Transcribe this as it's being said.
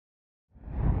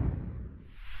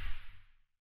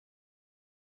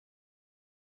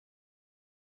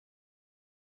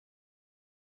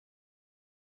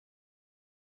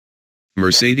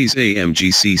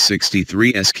Mercedes-AMG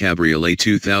C63 S Cabriolet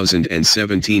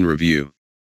 2017 review.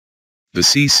 The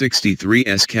C63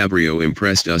 S Cabrio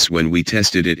impressed us when we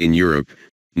tested it in Europe.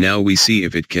 Now we see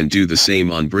if it can do the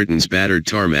same on Britain's battered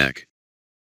tarmac.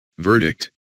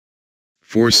 Verdict: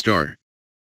 4-star.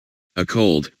 A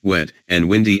cold, wet, and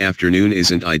windy afternoon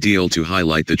isn't ideal to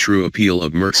highlight the true appeal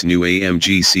of Merc's new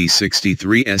AMG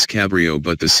C63 S Cabrio,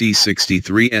 but the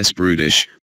C63 S brutish,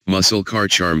 muscle car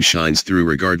charm shines through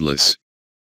regardless.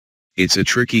 It's a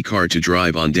tricky car to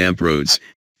drive on damp roads,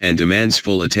 and demands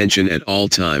full attention at all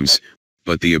times,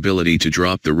 but the ability to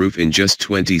drop the roof in just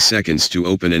 20 seconds to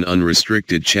open an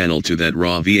unrestricted channel to that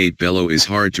raw V8 bellow is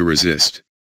hard to resist.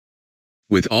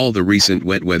 With all the recent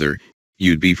wet weather,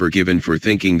 you'd be forgiven for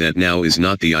thinking that now is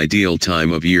not the ideal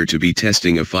time of year to be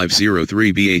testing a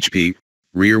 503 bhp,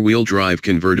 rear-wheel drive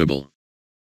convertible.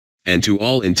 And to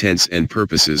all intents and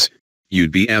purposes,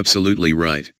 you'd be absolutely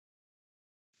right.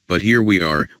 But here we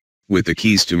are, with the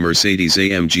keys to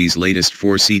Mercedes-AMG's latest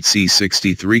 4-seat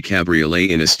C63 Cabriolet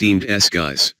in esteemed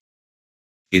S-guise.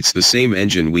 It's the same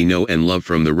engine we know and love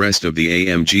from the rest of the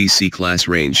AMG C-Class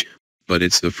range, but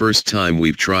it's the first time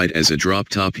we've tried as a drop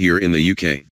top here in the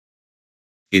UK.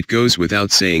 It goes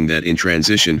without saying that in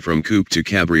transition from coupe to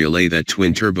cabriolet, that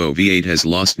twin-turbo V8 has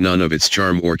lost none of its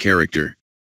charm or character.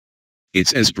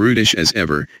 It's as brutish as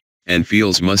ever, and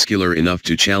feels muscular enough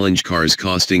to challenge cars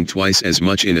costing twice as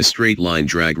much in a straight-line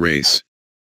drag race.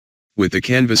 With the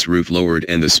canvas roof lowered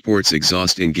and the sports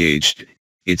exhaust engaged,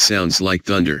 it sounds like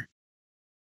thunder.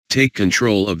 Take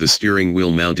control of the steering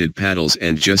wheel mounted paddles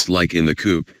and just like in the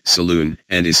coupe, saloon,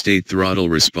 and estate, throttle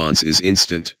response is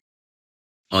instant.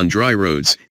 On dry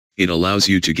roads, it allows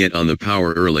you to get on the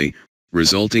power early,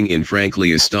 resulting in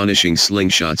frankly astonishing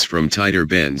slingshots from tighter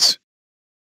bends.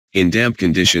 In damp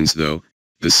conditions though,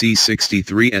 the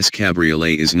C63 S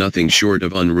Cabriolet is nothing short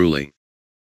of unruly.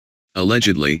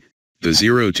 Allegedly, the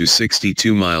 0 to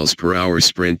 62 miles per hour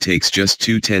sprint takes just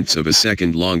 0.2 of a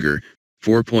second longer,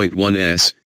 4.1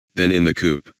 s, than in the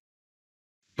coupe.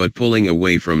 But pulling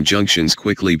away from junctions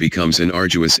quickly becomes an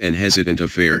arduous and hesitant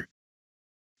affair.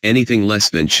 Anything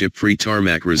less than chip-free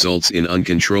tarmac results in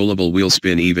uncontrollable wheel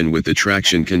spin even with the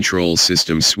traction control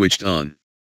system switched on.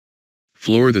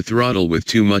 Floor the throttle with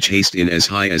too much haste in as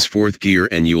high as 4th gear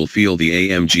and you'll feel the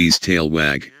AMG's tail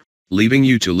wag, leaving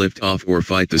you to lift off or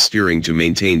fight the steering to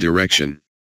maintain direction.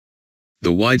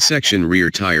 The wide-section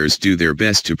rear tires do their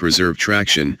best to preserve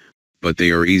traction, but they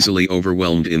are easily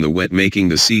overwhelmed in the wet, making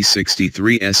the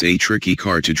C63S a tricky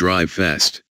car to drive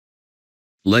fast.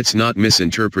 Let's not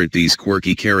misinterpret these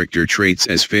quirky character traits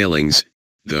as failings,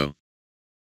 though.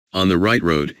 On the right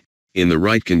road, in the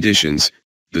right conditions,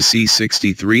 the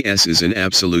C63S is an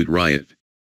absolute riot.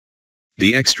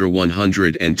 The extra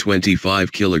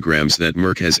 125 kilograms that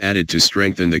Merc has added to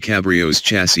strengthen the Cabrio's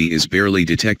chassis is barely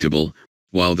detectable,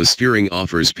 while the steering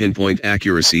offers pinpoint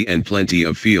accuracy and plenty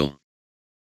of feel.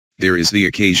 There is the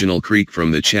occasional creak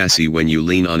from the chassis when you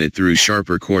lean on it through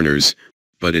sharper corners,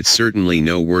 but it's certainly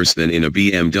no worse than in a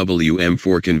BMW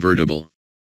M4 convertible.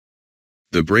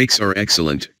 The brakes are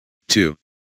excellent, too.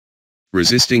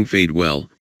 Resisting fade well,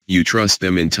 you trust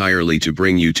them entirely to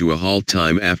bring you to a halt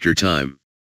time after time.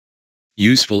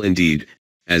 Useful indeed,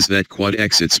 as that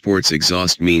quad-exit sports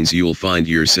exhaust means you'll find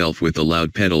yourself with the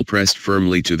loud pedal pressed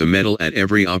firmly to the metal at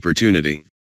every opportunity.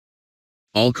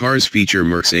 All cars feature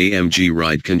Merc's AMG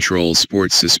Ride Control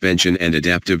sports suspension and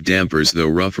adaptive dampers, though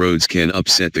rough roads can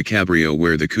upset the Cabrio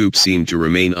where the coupe seemed to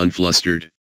remain unflustered.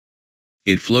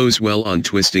 It flows well on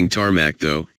twisting tarmac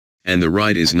though, and the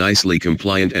ride is nicely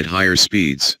compliant at higher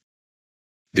speeds.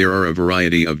 There are a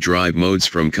variety of drive modes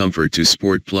from Comfort to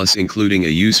Sport Plus, including a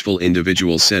useful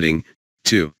individual setting,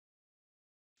 too.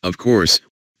 Of course,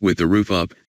 with the roof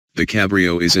up, the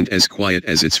Cabrio isn't as quiet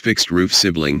as its fixed roof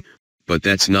sibling, but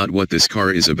that's not what this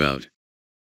car is about.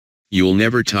 You'll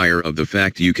never tire of the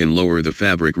fact you can lower the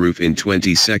fabric roof in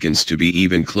 20 seconds to be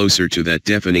even closer to that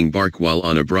deafening bark, while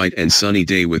on a bright and sunny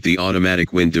day with the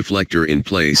automatic wind deflector in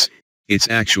place, it's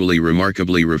actually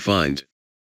remarkably refined.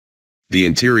 The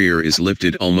interior is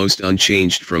lifted almost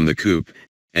unchanged from the coupe,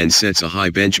 and sets a high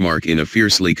benchmark in a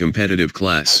fiercely competitive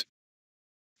class.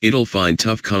 It'll find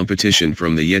tough competition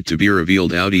from the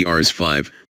yet-to-be-revealed Audi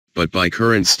RS5, but by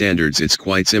current standards it's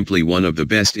quite simply one of the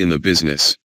best in the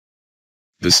business.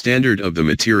 The standard of the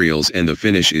materials and the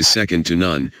finish is second to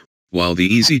none, while the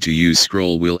easy-to-use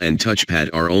scroll wheel and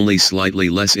touchpad are only slightly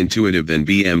less intuitive than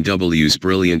BMW's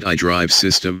brilliant iDrive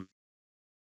system.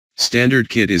 Standard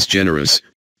kit is generous,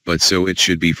 but so it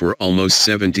should be for almost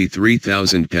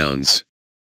 £73,000.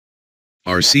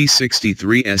 Our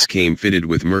C63S came fitted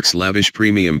with Merc's lavish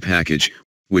premium package,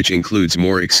 which includes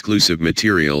more exclusive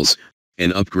materials,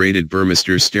 an upgraded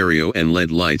Burmester stereo and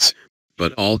LED lights,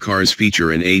 but all cars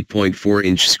feature an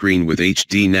 8.4-inch screen with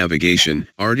HD navigation,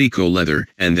 Art Eco leather,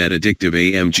 and that addictive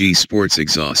AMG Sports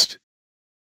exhaust.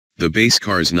 The base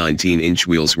car's 19-inch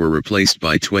wheels were replaced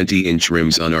by 20-inch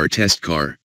rims on our test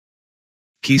car.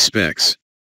 Key specs.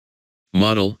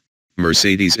 Model,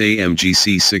 Mercedes-AMG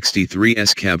C 63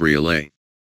 S Cabriolet.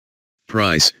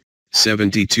 Price,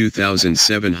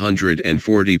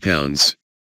 £72,740.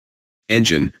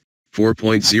 Engine,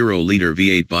 4.0-liter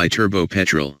V8 bi-turbo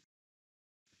petrol.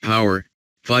 Power,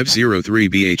 503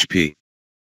 bhp.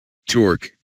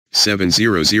 Torque,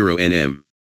 700 Nm.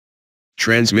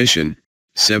 Transmission,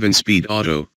 7-speed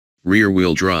auto,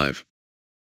 rear-wheel drive.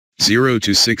 0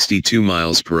 to 62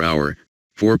 miles per hour,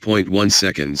 4.1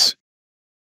 seconds.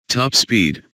 Top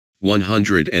speed,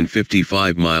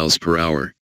 155 miles per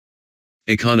hour.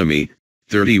 Economy,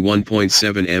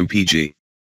 31.7 mpg.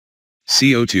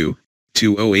 CO2,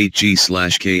 208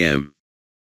 g/km.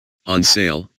 On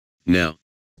sale, now.